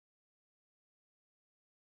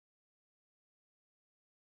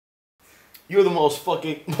You're the most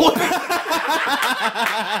fucking.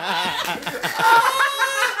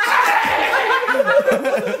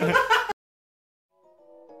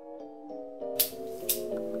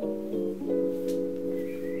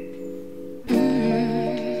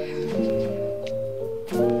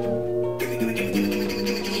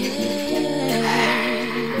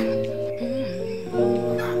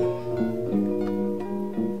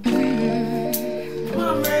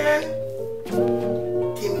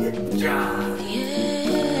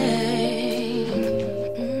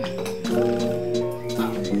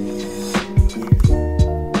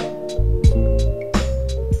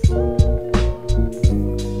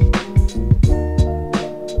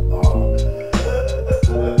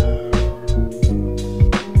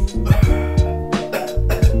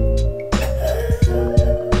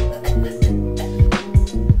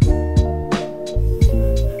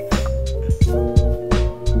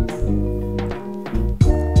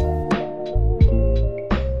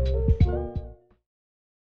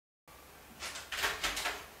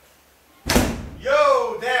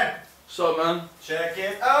 What's up, man? Check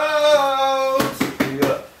it out!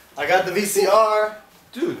 I got the VCR.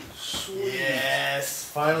 Dude, sweet.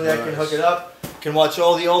 Yes, finally nice. I can hook it up. Can watch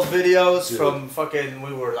all the old videos from fucking,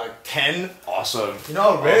 we were like 10. Awesome. You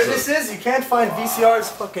know how rare this is? You can't find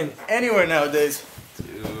VCRs fucking anywhere nowadays.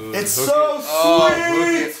 Dude, it's so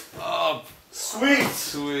sweet! Up. Sweet!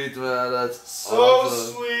 Sweet, man. That's so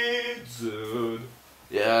awesome. Sweet! Dude.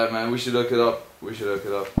 Yeah, man, we should hook it up. We should hook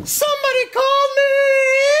it up. Somebody called me!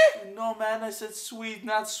 No, man, I said sweet,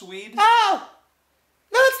 not sweet. Oh!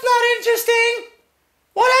 That's not interesting!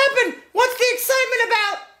 What happened? What's the excitement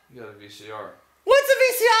about? You got a VCR. What's a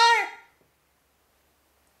VCR?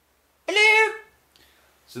 Hello?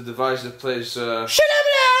 It's a device that plays, Shut up!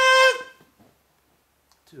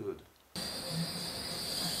 Dude.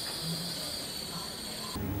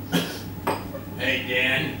 Hey,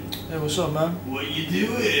 Dan. Hey, what's up, man? What you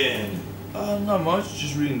doing? Not much.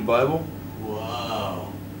 Just reading the Bible. Wow.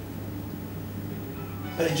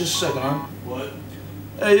 Hey, just a second, man. What?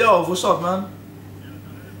 Hey, yo, what's up, man?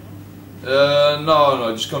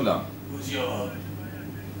 No, just come down. What's your hub?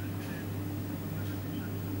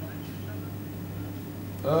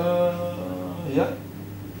 Yeah.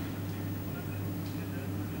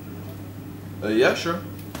 Yeah, sure.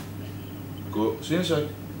 Cool. See you in a sec.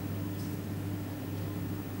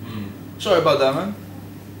 Sorry about that, man.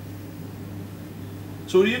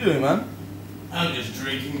 So what are you doing, man? I'm just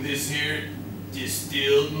drinking this here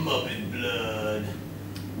distilled Muppet blood.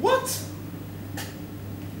 What?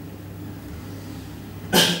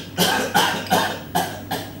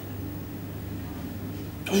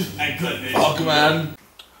 I couldn't. Fuck, man.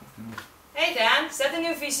 Hey Dan, is that the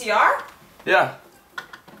new VCR? Yeah.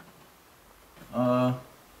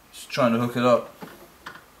 Just trying to hook it up.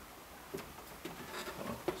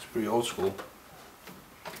 It's pretty old school.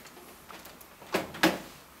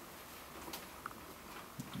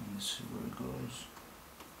 Let's see where it goes.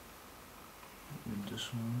 Maybe this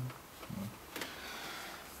one.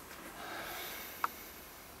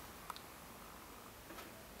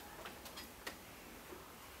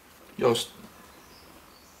 No. Yo,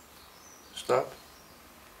 stop.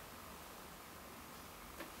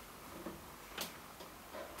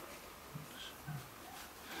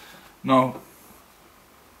 No.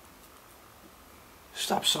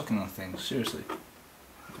 Stop sucking on things, seriously.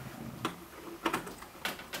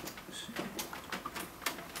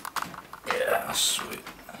 Yeah, sweet.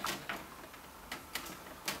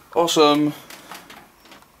 Awesome.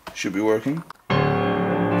 Should be working.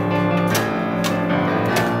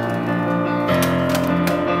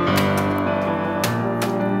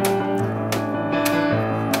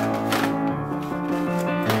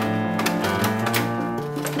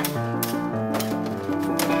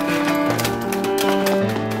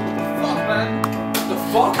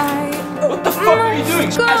 What the fuck are you doing,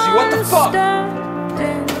 Spazzy? What the fuck?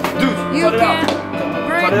 Dude, cut it out.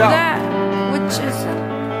 Cut it out.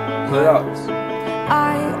 Cut it out.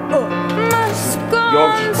 Yo,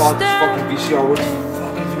 just bought this fucking VCR. What the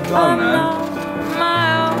fuck have you done, man?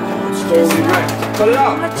 It's totally wrecked. Cut it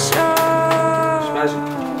out. Spazzy.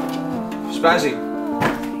 Spazzy.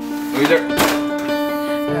 Are you there?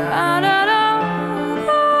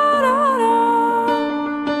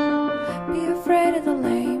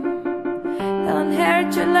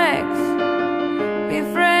 Your legs, be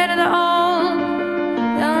afraid of the old,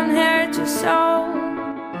 they'll inherit your soul,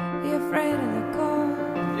 be afraid of the cold,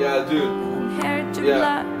 yeah, dude, they'll inherit your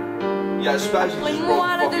blood. Yeah, Spazzy just broke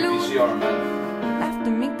the fucking VCR, man.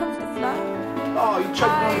 After me comes the flood. Oh, you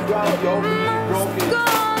checked on the ground, you opened it, you broke it.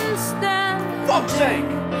 Constant. Fuck's sake!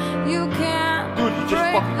 You can't. Dude, you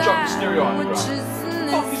just fucking chuck the stereo on the ground. What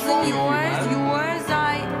the fuck is wrong with you,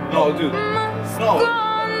 man? No, dude. No.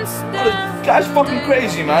 This guy's fucking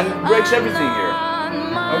crazy, man. He breaks everything here.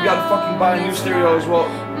 I've got to fucking buy a new stereo as well.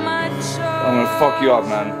 I'm gonna fuck you up,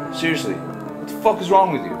 man. Seriously. What the fuck is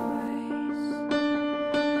wrong with you?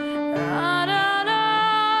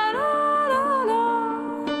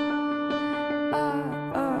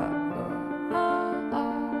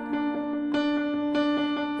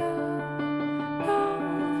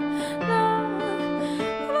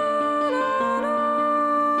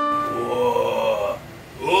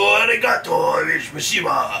 Arigato,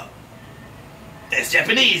 spasiba. That's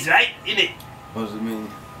Japanese, right? Isn't it? What does it mean?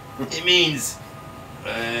 It means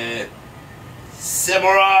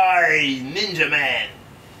samurai ninja man.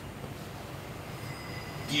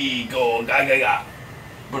 Gi go ga ga ga.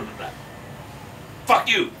 Blah, blah, blah. Fuck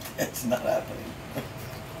you. It's not happening.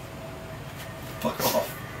 Fuck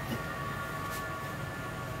off.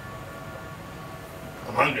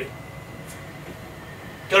 I'm hungry.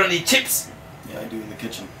 Got any chips? Yeah, I do in the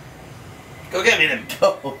kitchen. Go get me them.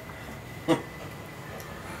 Go.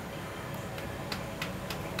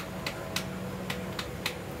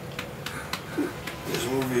 This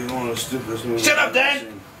movie is one of the stupidest movies. Shut up, I've Dan!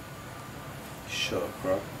 seen. Shut up,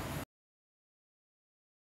 bro.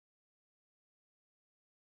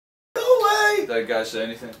 Go away! Did that guy say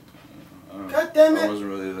anything? God damn I it! wasn't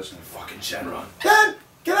really listening. Fucking Shenron. Dan!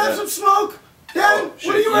 Can I have some smoke? Dan! Oh, What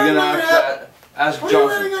shit. are you wearing on your head? Ask What are you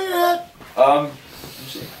wearing Johnson. on your head? Let me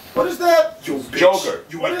see. What is that? You bitch. Joker.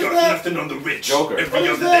 You What ain't is got that? nothing on the rich. Joker. Every What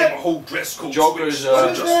is other that? day, my whole dress code Joker's, switch. What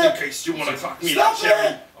is just that? in case you wanna fuck me Stop like Cherry.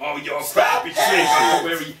 it! Oh, y'all Stop fat bitch it! nigga.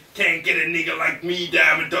 Where he can't get a nigga like me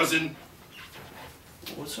down a dozen.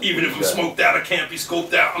 What's up Even with if I'm that? smoked out, I can't be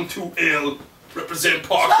scoped out. I'm too ill. Represent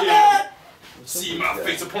Park Stop Hill. it! See my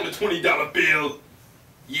face upon a $20 bill.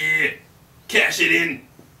 Yeah. Cash it in.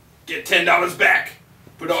 Get $10 back.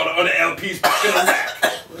 Put all the other LPs back in the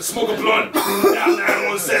rack. Smoke a blunt. Now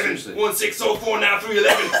 917 1604 now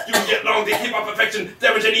 311. You can get long to hip hop perfection.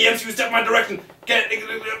 Damage any MC who step my direction. Can't.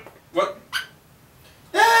 What?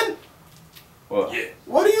 Dan! What? Yeah.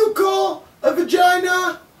 What do you call a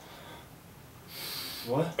vagina?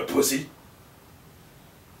 What? A pussy.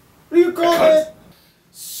 What do you call A cunt. it?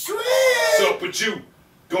 Sweet! What's up with you?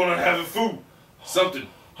 Going on having food. Something.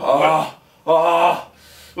 Shut up,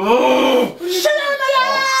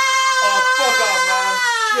 Fuck off, man.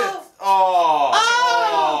 Shit.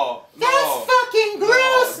 That's fucking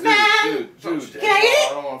gross, man. Dude. Can I eat it?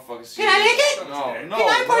 I don't want to fucking see Can I lick it? No. Can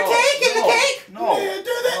I partake in the cake? No.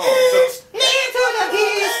 Into the No. east! Near to the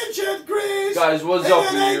geese. Ancient Greece! Guys, what's in up an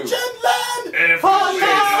with you? ancient land! You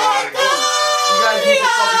guys need to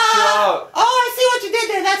fucking chill out. Oh, I see what you did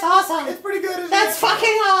there. That's awesome. It's pretty good, isn't That's it?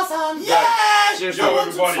 fucking awesome. Yes! Seriously, Yo,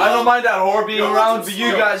 everybody. I don't mind that whore being Yo, around, what's but you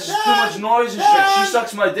up? guys, it's too Dan, much noise and shit. She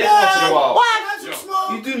sucks my dick once in a while. What? Have some Yo.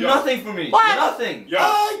 smoke. You do Yo. nothing for me. What? Nothing. Yo.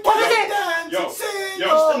 I What is can it? dance Yo. and sing Yo.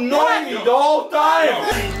 all Annoying me Yo. the whole time. Yo.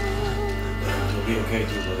 It'll be okay,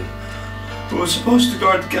 too, buddy. Who was supposed to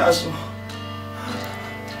guard the castle?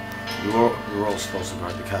 We were all supposed to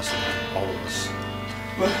guard the castle, all of us.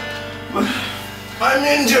 But I'm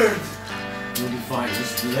injured. You'll be fine.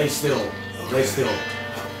 Just lay still. Lay still.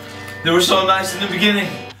 they were so nice in the beginning.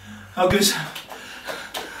 How good is...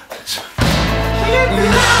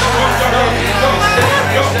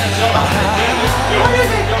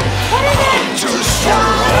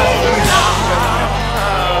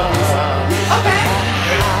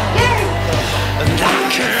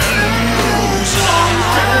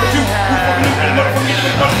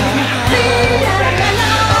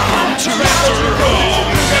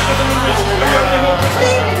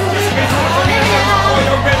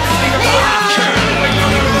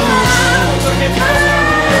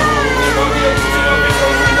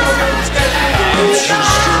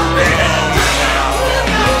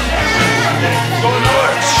 Go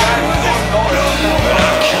north.